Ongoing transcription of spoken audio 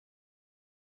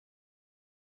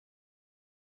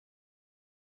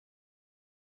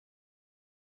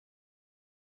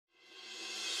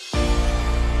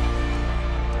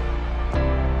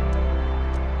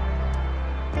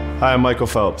Hi, I'm Michael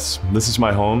Phelps. This is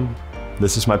my home.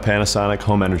 This is my Panasonic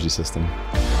home energy system.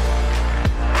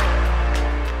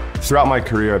 Throughout my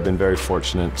career, I've been very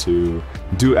fortunate to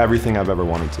do everything I've ever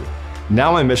wanted to.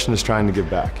 Now my mission is trying to give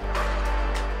back.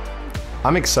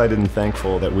 I'm excited and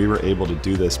thankful that we were able to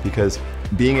do this because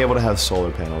being able to have solar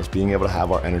panels, being able to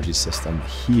have our energy system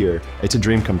here, it's a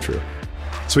dream come true.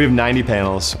 So we have 90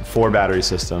 panels, 4 battery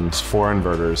systems, 4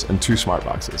 inverters, and 2 smart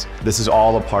boxes. This is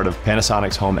all a part of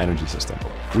Panasonic's home energy system.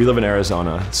 We live in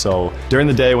Arizona, so during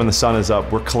the day when the sun is up,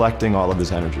 we're collecting all of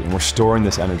this energy and we're storing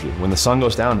this energy. When the sun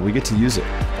goes down, we get to use it.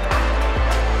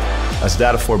 As a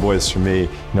dad of 4 boys, for me,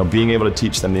 being able to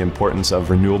teach them the importance of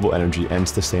renewable energy and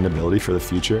sustainability for the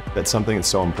future, that's something that's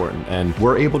so important. And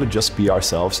we're able to just be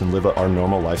ourselves and live our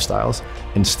normal lifestyles,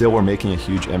 and still we're making a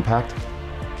huge impact.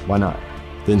 Why not?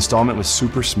 The installment was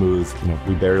super smooth.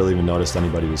 We barely even noticed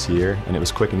anybody was here, and it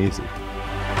was quick and easy.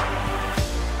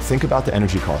 Think about the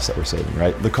energy costs that we're saving,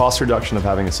 right? The cost reduction of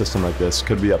having a system like this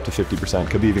could be up to 50%,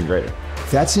 could be even greater.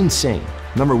 That's insane.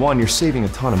 Number one, you're saving a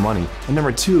ton of money. And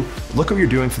number two, look what you're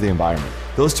doing for the environment.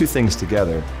 Those two things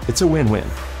together, it's a win-win.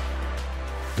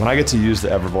 When I get to use the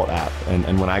EVERVOLT app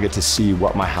and when I get to see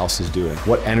what my house is doing,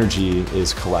 what energy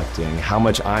is collecting, how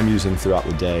much I'm using throughout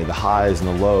the day, the highs and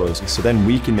the lows, so then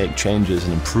we can make changes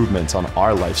and improvements on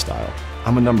our lifestyle.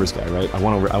 I'm a numbers guy, right? I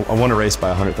want to race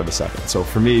by 100th of a second. So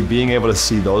for me, being able to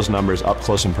see those numbers up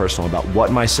close and personal about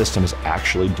what my system is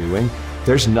actually doing,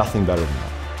 there's nothing better than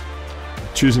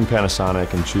that. Choosing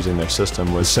Panasonic and choosing their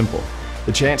system was simple.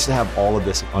 The chance to have all of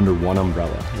this under one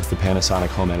umbrella with the Panasonic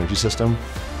home energy system,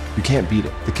 you can't beat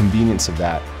it. The convenience of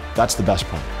that, that's the best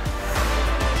part.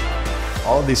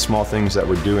 All of these small things that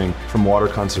we're doing, from water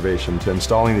conservation to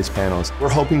installing these panels, we're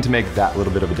hoping to make that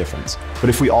little bit of a difference. But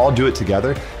if we all do it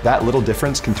together, that little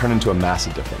difference can turn into a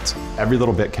massive difference. Every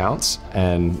little bit counts,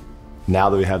 and now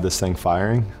that we have this thing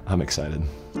firing, I'm excited.